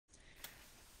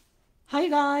Hi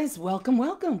guys, welcome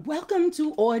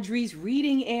to Audrey's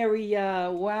reading area.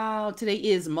 Wow, today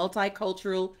is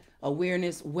Multicultural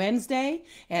Awareness Wednesday,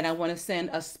 and I want to send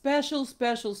a special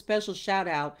shout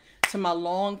out to my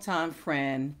longtime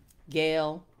friend,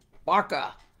 Gail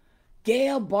Barker.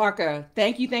 Gail Barker,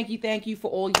 thank you for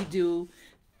all you do.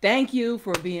 Thank you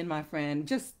for being my friend.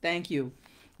 Just thank you.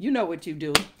 You know what you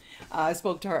do. I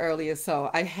spoke to her earlier, so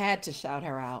I had to shout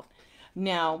her out.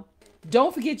 Now,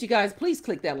 don't forget, you guys, please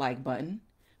click that like button.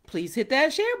 Please hit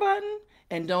that share button.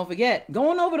 And don't forget,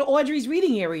 going over to Audrey's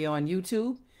reading area on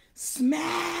YouTube,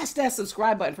 smash that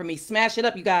subscribe button for me. Smash it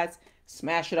up, you guys.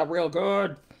 Smash it up real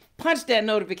good. Punch that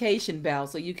notification bell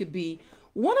so you could be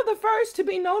one of the first to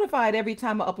be notified every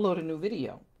time I upload a new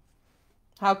video.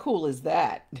 How cool is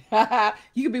that?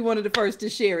 You could be one of the first to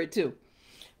share it too.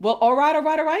 Well, all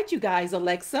right, you guys.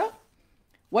 Alexa,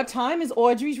 what time is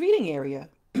Audrey's reading area?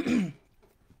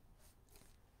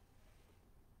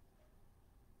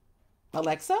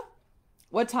 Alexa,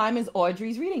 what time is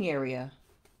Audrey's reading area?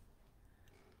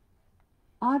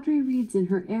 Audrey reads in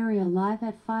her area live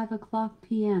at 5 o'clock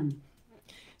p.m.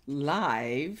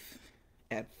 Live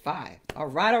at 5. All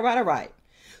right.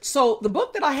 So the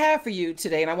book that I have for you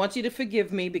today, and I want you to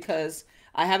forgive me because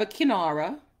I have a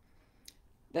Menorah.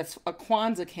 That's a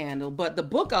Kwanzaa candle. But the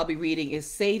book I'll be reading is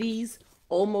Sadie's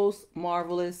Almost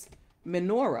Marvelous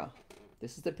Menorah.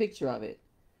 This is the picture of it.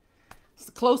 It's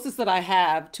the closest that I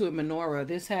have to a menorah.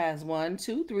 This has 1,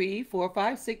 2, 3, 4,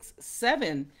 5, 6,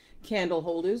 7 candle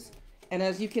holders. And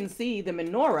as you can see, the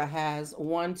menorah has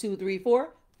 1, 2, 3,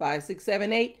 4, 5, 6,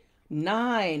 7, 8,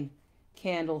 9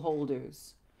 candle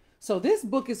holders. So this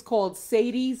book is called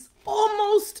Sadie's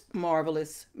Almost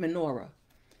Marvelous Menorah.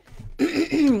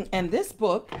 And this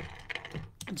book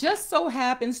just so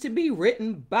happens to be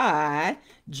written by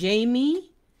Jamie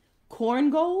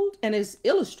Korngold and is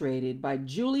illustrated by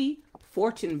Julie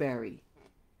Fortenberry.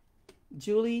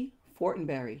 Julie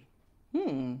Fortenberry.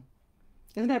 Isn't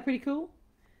that pretty cool?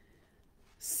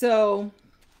 So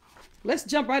let's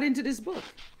jump right into this book.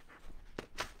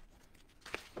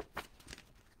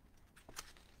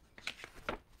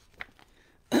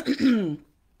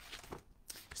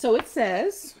 So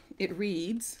it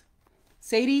reads,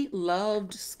 Sadie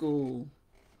loved school.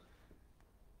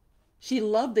 She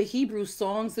loved the Hebrew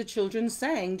songs the children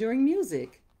sang during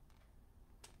music.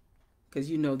 Because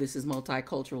you know this is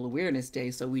Multicultural Awareness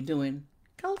Day, so we're doing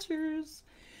cultures.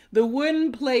 The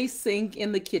wooden play sink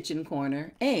in the kitchen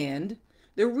corner, and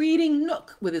the reading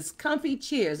nook with its comfy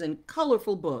chairs and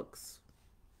colorful books.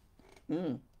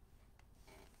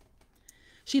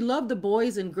 She loved the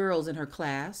boys and girls in her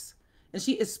class, and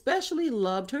she especially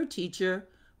loved her teacher,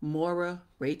 Menorah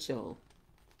Rachel.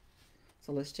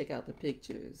 So let's check out the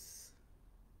pictures.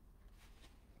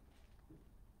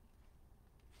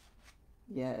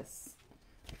 Yes.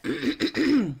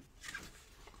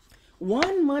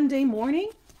 One Monday morning,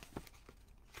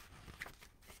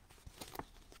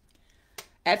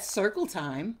 at circle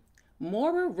time,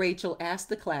 Menorah Rachel asked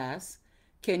the class,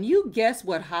 "Can you guess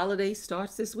what holiday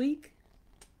starts this week?"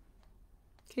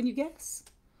 Can you guess?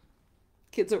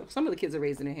 Some of the kids are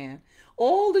raising their hand.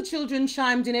 All the children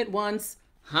chimed in at once.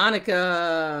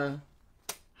 Hanukkah.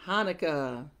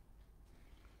 Hanukkah.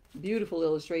 Beautiful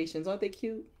illustrations. Aren't they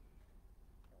cute?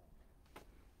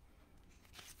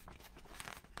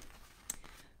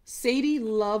 Sadie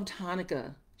loved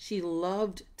Hanukkah. She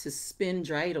loved to spin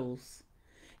dreidels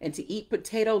and to eat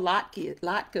potato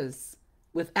latkes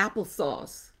with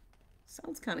applesauce.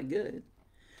 Sounds kind of good.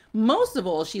 Most of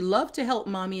all, she loved to help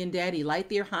Mommy and Daddy light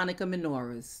their Hanukkah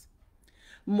menorahs.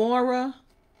 Menorah,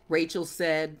 Rachel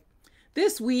said,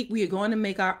 "This week we are going to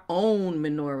make our own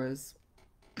menorahs."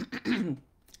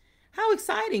 How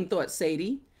exciting, thought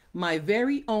Sadie. My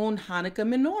very own Hanukkah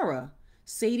menorah.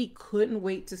 Sadie couldn't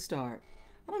wait to start.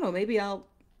 I don't know, maybe I'll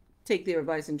take their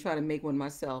advice and try to make one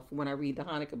myself when I read the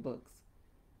Hanukkah books.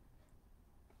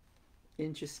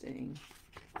 Interesting.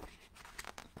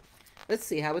 Let's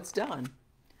see how it's done.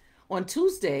 On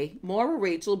Tuesday, Menorah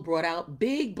Rachel brought out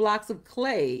big blocks of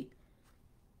clay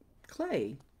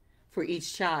for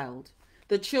each child.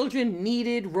 The children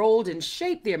kneaded, rolled, and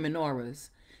shaped their menorahs.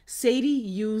 Sadie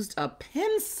used a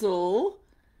pencil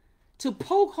to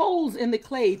poke holes in the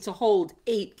clay to hold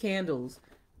 8 candles.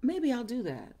 Maybe I'll do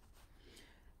that.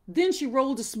 Then she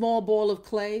rolled a small ball of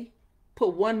clay,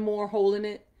 put one more hole in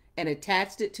it, and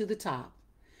attached it to the top.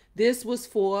 This was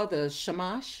for the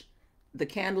shamash, the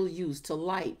candle used to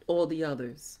light all the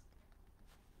others.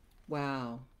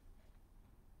 Wow.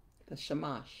 The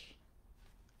shamash.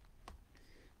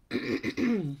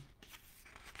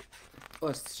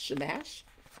 Or shamash.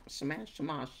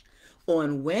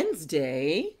 On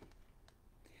Wednesday,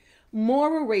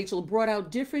 Maura Rachel brought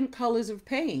out different colors of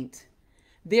paint.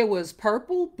 There was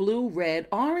purple, blue, red,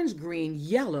 orange, green,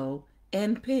 yellow,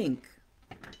 and pink.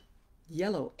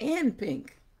 Yellow and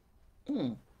pink.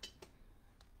 Mm.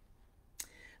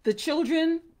 The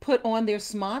children put on their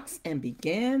smocks and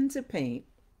began to paint.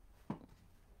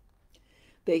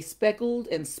 They speckled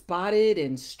and spotted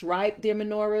and striped their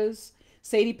menorahs.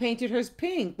 Sadie painted hers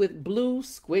pink with blue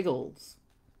squiggles.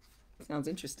 Sounds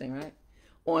interesting, right?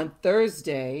 On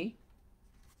Thursday,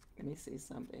 let me see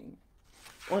something.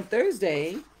 On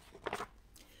Thursday,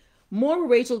 Maura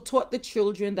Rachel taught the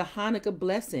children the Hanukkah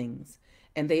blessings,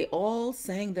 and they all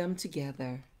sang them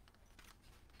together.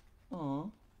 Aw.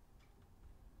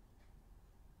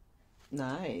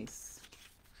 Nice.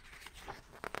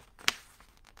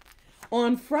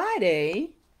 On Friday,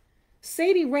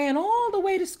 Sadie ran all the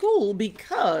way to school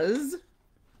because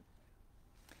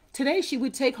today she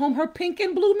would take home her pink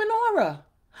and blue menorah.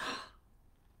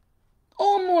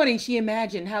 All morning she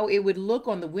imagined how it would look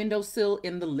on the windowsill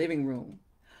in the living room.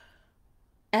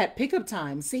 At pickup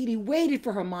time, Sadie waited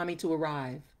for her mommy to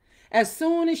arrive. As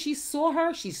soon as she saw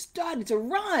her, she started to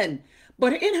run.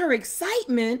 But in her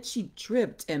excitement, she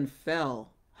tripped and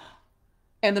fell.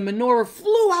 And the menorah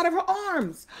flew out of her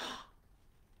arms.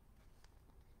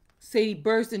 Sadie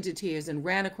burst into tears and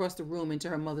ran across the room into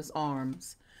her mother's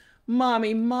arms.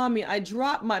 Mommy, Mommy, I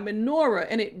dropped my menorah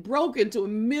and it broke into a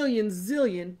million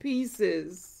zillion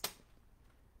pieces.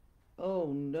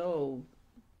 Oh no.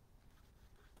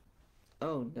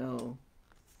 Oh no.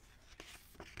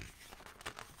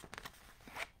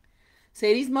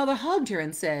 Sadie's mother hugged her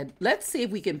and said, let's see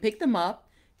if we can pick them up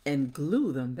and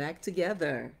glue them back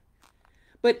together.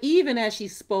 But even as she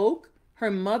spoke, her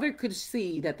mother could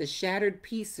see that the shattered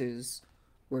pieces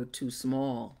were too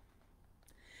small.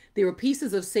 There were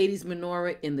pieces of Sadie's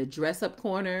menorah in the dress-up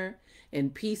corner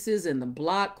and pieces in the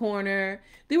block corner.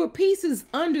 There were pieces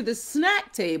under the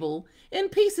snack table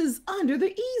and pieces under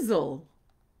the easel.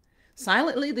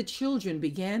 Silently, the children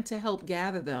began to help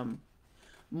gather them.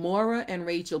 Maura and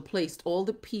Rachel placed all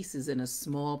the pieces in a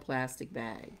small plastic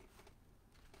bag.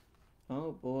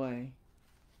 Oh boy.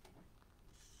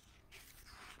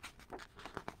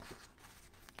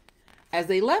 As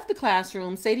they left the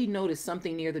classroom, Sadie noticed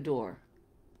something near the door.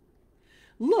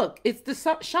 Look, it's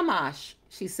the shamash,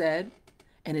 she said,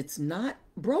 and it's not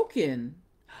broken.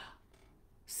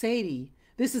 Sadie,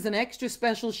 this is an extra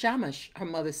special shamash, her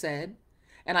mother said,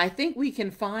 and I think we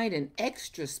can find an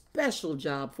extra special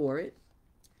job for it.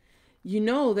 You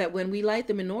know that when we light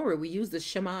the menorah, we use the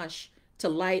shamash to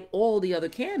light all the other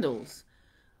candles.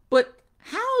 But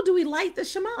how do we light the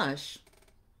shamash?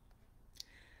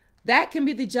 That can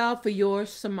be the job for your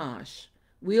shamash.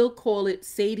 We'll call it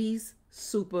Sadie's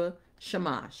Super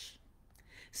Shamash.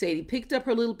 Sadie picked up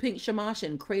her little pink shamash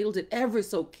and cradled it ever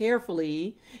so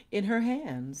carefully in her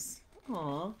hands.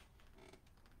 Aww.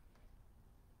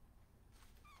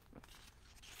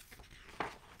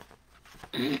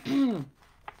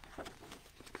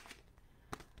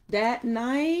 That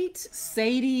night,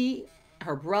 Sadie,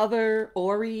 her brother,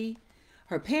 Ori,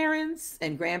 her parents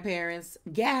and grandparents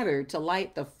gathered to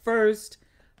light the first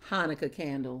Hanukkah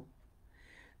candle.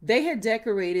 They had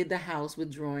decorated the house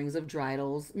with drawings of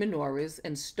dreidels, menorahs,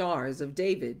 and stars of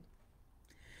David.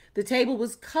 The table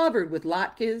was covered with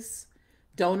latkes,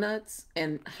 donuts,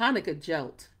 and Hanukkah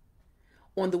gelt.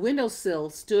 On the windowsill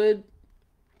stood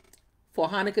for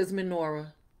Hanukkah's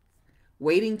menorah,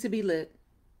 waiting to be lit.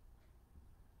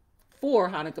 4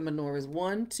 Hanukkah menorahs,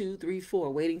 1, 2, 3,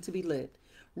 4, waiting to be lit.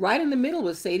 Right in the middle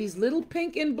was Sadie's little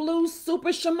pink and blue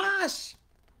super shamash.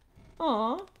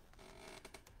 Aw.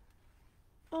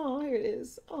 Oh, here it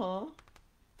is. Aw.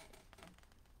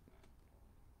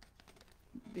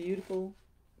 Beautiful,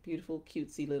 beautiful,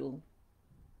 cutesy little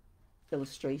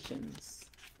illustrations.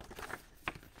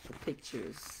 The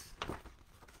pictures.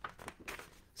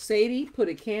 Sadie put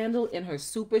a candle in her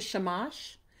super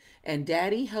shamash, and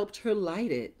Daddy helped her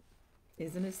light it.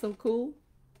 Isn't it so cool?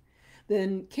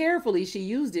 Then carefully she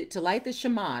used it to light the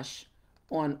shamash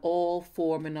on all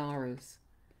 4 menorahs.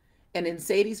 And in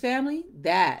Sadie's family,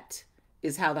 that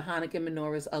is how the Hanukkah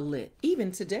menorahs are lit,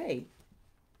 even today.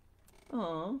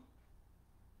 Aww.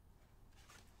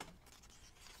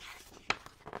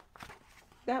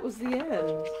 That was the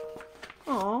end.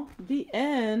 Aw, the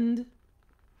end.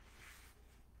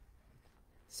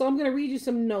 So I'm going to read you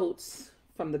some notes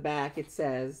from the back. It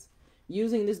says,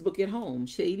 using this book at home,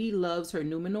 Sadie loves her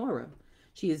new menorah.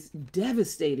 She is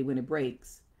devastated when it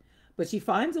breaks, but she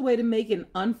finds a way to make an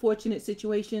unfortunate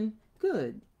situation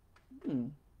good.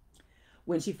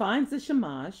 When she finds the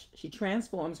shamash, she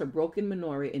transforms her broken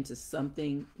menorah into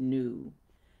something new.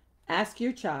 Ask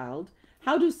your child,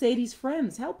 How do Sadie's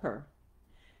friends help her?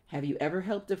 Have you ever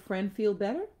helped a friend feel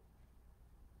better?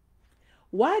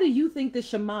 Why do you think the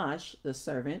shamash, the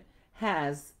servant,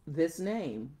 has this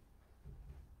name?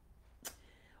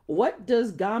 What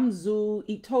does Gamzu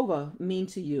Itova mean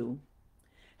to you?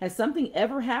 Has something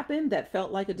ever happened that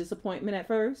felt like a disappointment at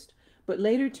first, but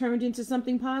later turned into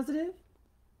something positive?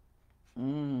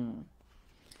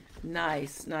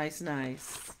 Nice, nice,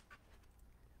 nice.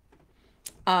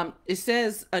 It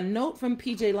says a note from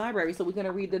PJ Library, so we're going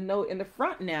to read the note in the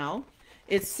front now.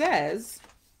 It says,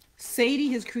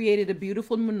 Sadie has created a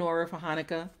beautiful menorah for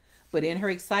Hanukkah, but in her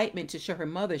excitement to show her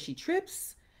mother, she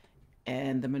trips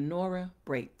and the menorah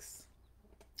breaks.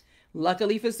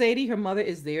 Luckily for Sadie, her mother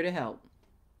is there to help.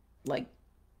 Like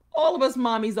all of us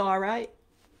mommies are, right?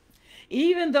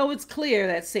 Even though it's clear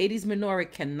that Sadie's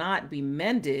menorah cannot be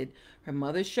mended, her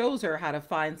mother shows her how to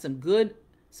find some good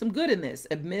in this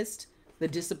amidst the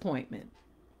disappointment.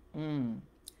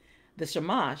 The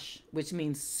shamash, which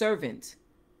means servant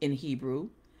in Hebrew,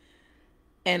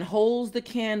 and holds the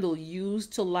candle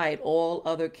used to light all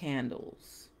other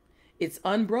candles. It's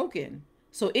unbroken,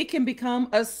 so it can become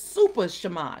a super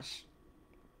shamash.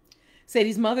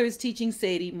 Sadie's mother is teaching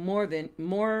Sadie more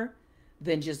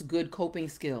than just good coping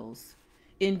skills.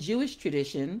 In Jewish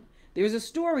tradition, there's a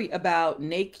story about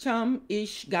Nachum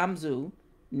ish Gamzu,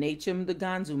 Nachum the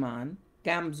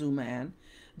Gamzu man.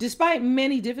 Despite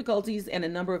many difficulties and a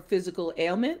number of physical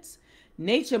ailments,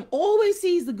 Nachum always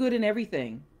sees the good in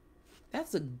everything.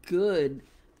 That's a good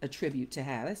attribute to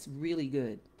have. That's really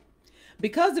good.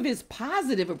 Because of his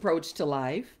positive approach to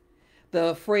life,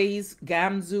 the phrase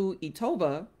Gamzu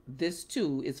Itova, this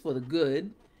too is for the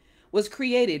good, was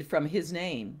created from his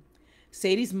name.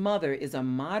 Sadie's mother is a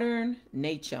modern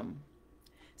Nachum.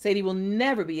 Sadie will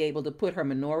never be able to put her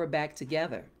menorah back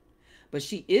together, but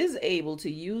she is able to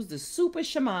use the super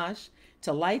shamash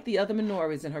to light the other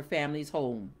menorahs in her family's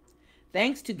home.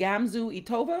 Thanks to Gamzu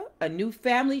Itova, a new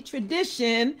family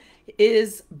tradition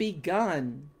is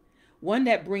begun, one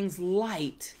that brings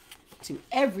light to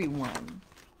everyone.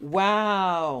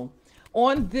 Wow.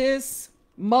 On this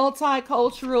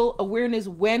Multicultural Awareness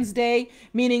Wednesday,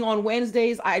 meaning on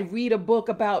Wednesdays, I read a book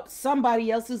about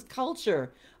somebody else's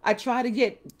culture. I try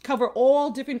to cover all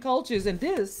different cultures, and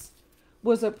this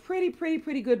was a pretty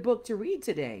good book to read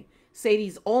today.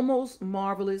 Sadie's Almost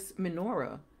Marvelous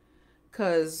Menorah.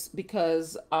 Because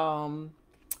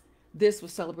this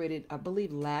was celebrated, I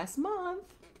believe, last month.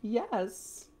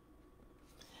 Yes.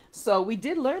 So we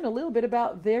did learn a little bit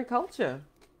about their culture.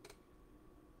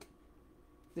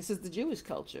 This is the Jewish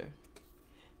culture.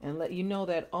 And let you know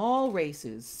that all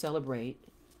races celebrate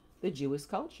the Jewish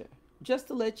culture. Just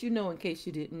to let you know in case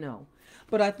you didn't know.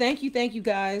 But I thank you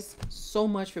guys so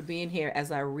much for being here as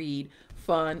I read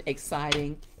fun,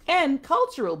 exciting, and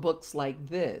cultural books like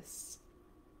this.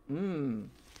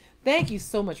 Thank you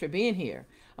so much for being here.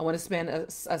 I want to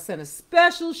send a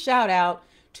special shout out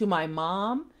to my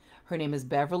mom. Her name is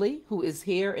Beverly, who is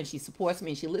here, and she supports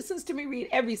me, and she listens to me read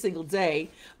every single day.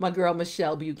 My girl,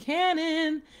 Michelle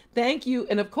Buchanan. Thank you.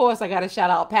 And of course, I got to shout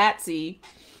out Patsy,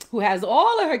 who has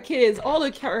all of her kids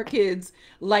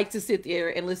like to sit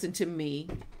there and listen to me,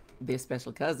 their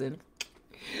special cousin,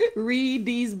 read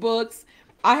these books.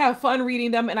 I have fun reading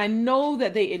them, and I know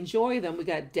that they enjoy them. We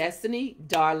got Destiny,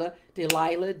 Darla,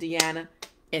 Delilah, Deanna,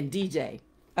 and DJ.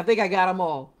 I think I got them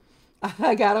all.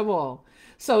 I got them all.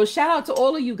 So shout out to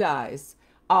all of you guys.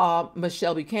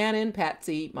 Michelle Buchanan,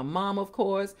 Patsy, my mom, of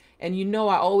course. And you know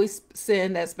I always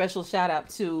send that special shout out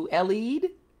to Elide,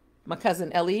 my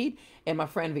cousin Elide, and my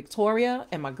friend Victoria,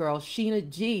 and my girl Sheena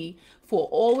G for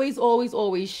always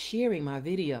sharing my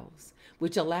videos,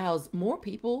 which allows more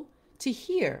people to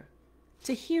hear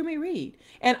me read.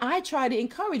 And I try to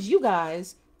encourage you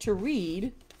guys to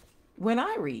read when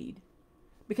I read,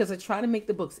 because I try to make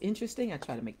the books interesting. I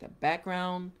try to make the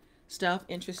background stuff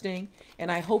interesting,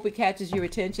 and I hope it catches your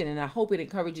attention, and I hope it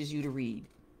encourages you to read.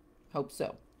 Hope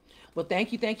so. Well,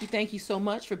 thank you so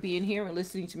much for being here and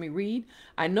listening to me read.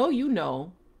 I know you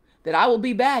know that I will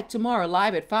be back tomorrow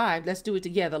live at 5. Let's do it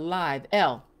together live.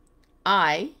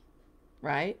 L-I,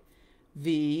 right?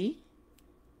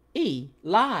 V-E,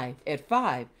 live at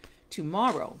 5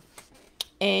 tomorrow.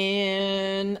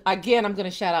 And again, I'm going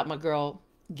to shout out my girl,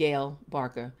 Gail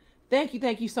Barker. Thank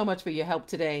you so much for your help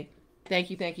today. Thank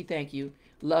you.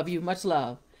 Love you. Much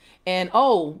love. And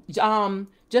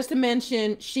just to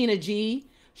mention Sheena G.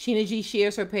 Sheena G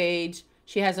shares her page.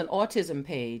 She has an autism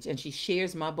page, and she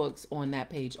shares my books on that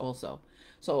page also.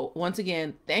 So once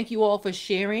again, thank you all for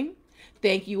sharing.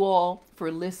 Thank you all for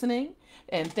listening.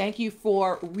 And thank you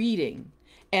for reading.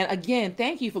 And again,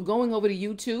 thank you for going over to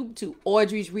YouTube to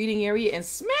Audrey's Reading Area and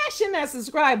smashing that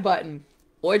subscribe button.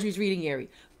 Audrey's Reading Area.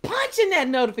 Punching that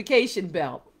notification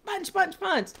bell. Punch, punch,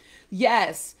 punch.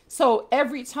 Yes. So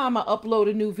every time I upload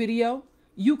a new video,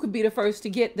 you could be the first to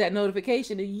get that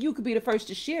notification and you could be the first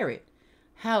to share it.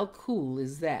 How cool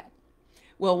is that?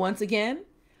 Well, once again,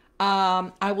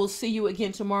 I will see you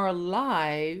again tomorrow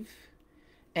live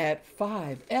at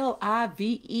 5.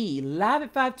 Live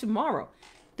at 5 tomorrow.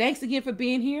 Thanks again for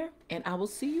being here, and I will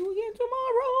see you again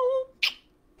tomorrow.